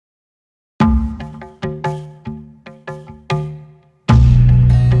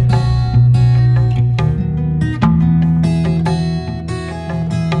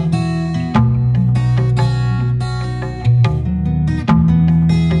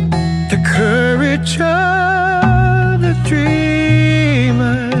courage of the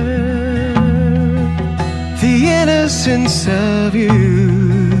dreamer, the innocence of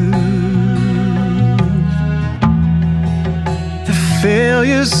you, the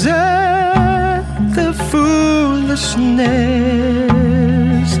failures of the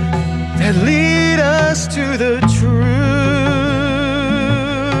foolishness that lead us to the truth,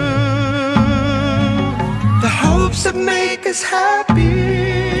 the hopes that make us happy,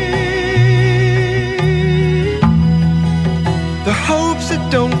 the hopes that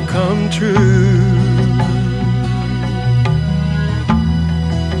don't come true,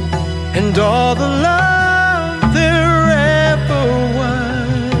 and all the love there ever was.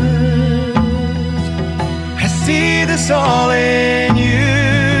 I see this all in you.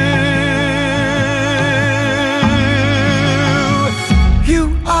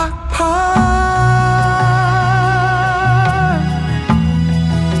 You are part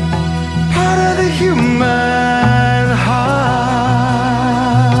of the human heart.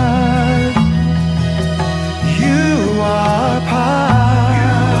 You are part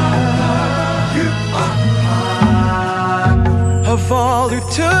of all who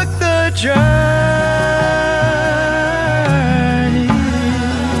took the journey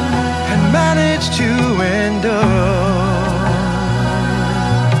and managed to endure,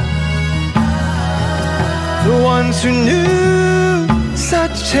 the ones who knew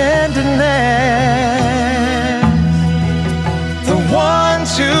such tenderness, the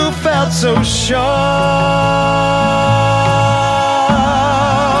ones who felt so sure,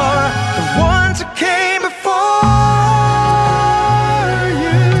 the ones who came before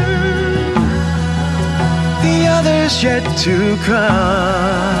you, the others yet to come,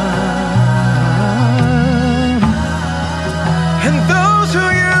 and those who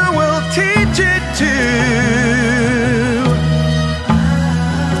you will teach it to.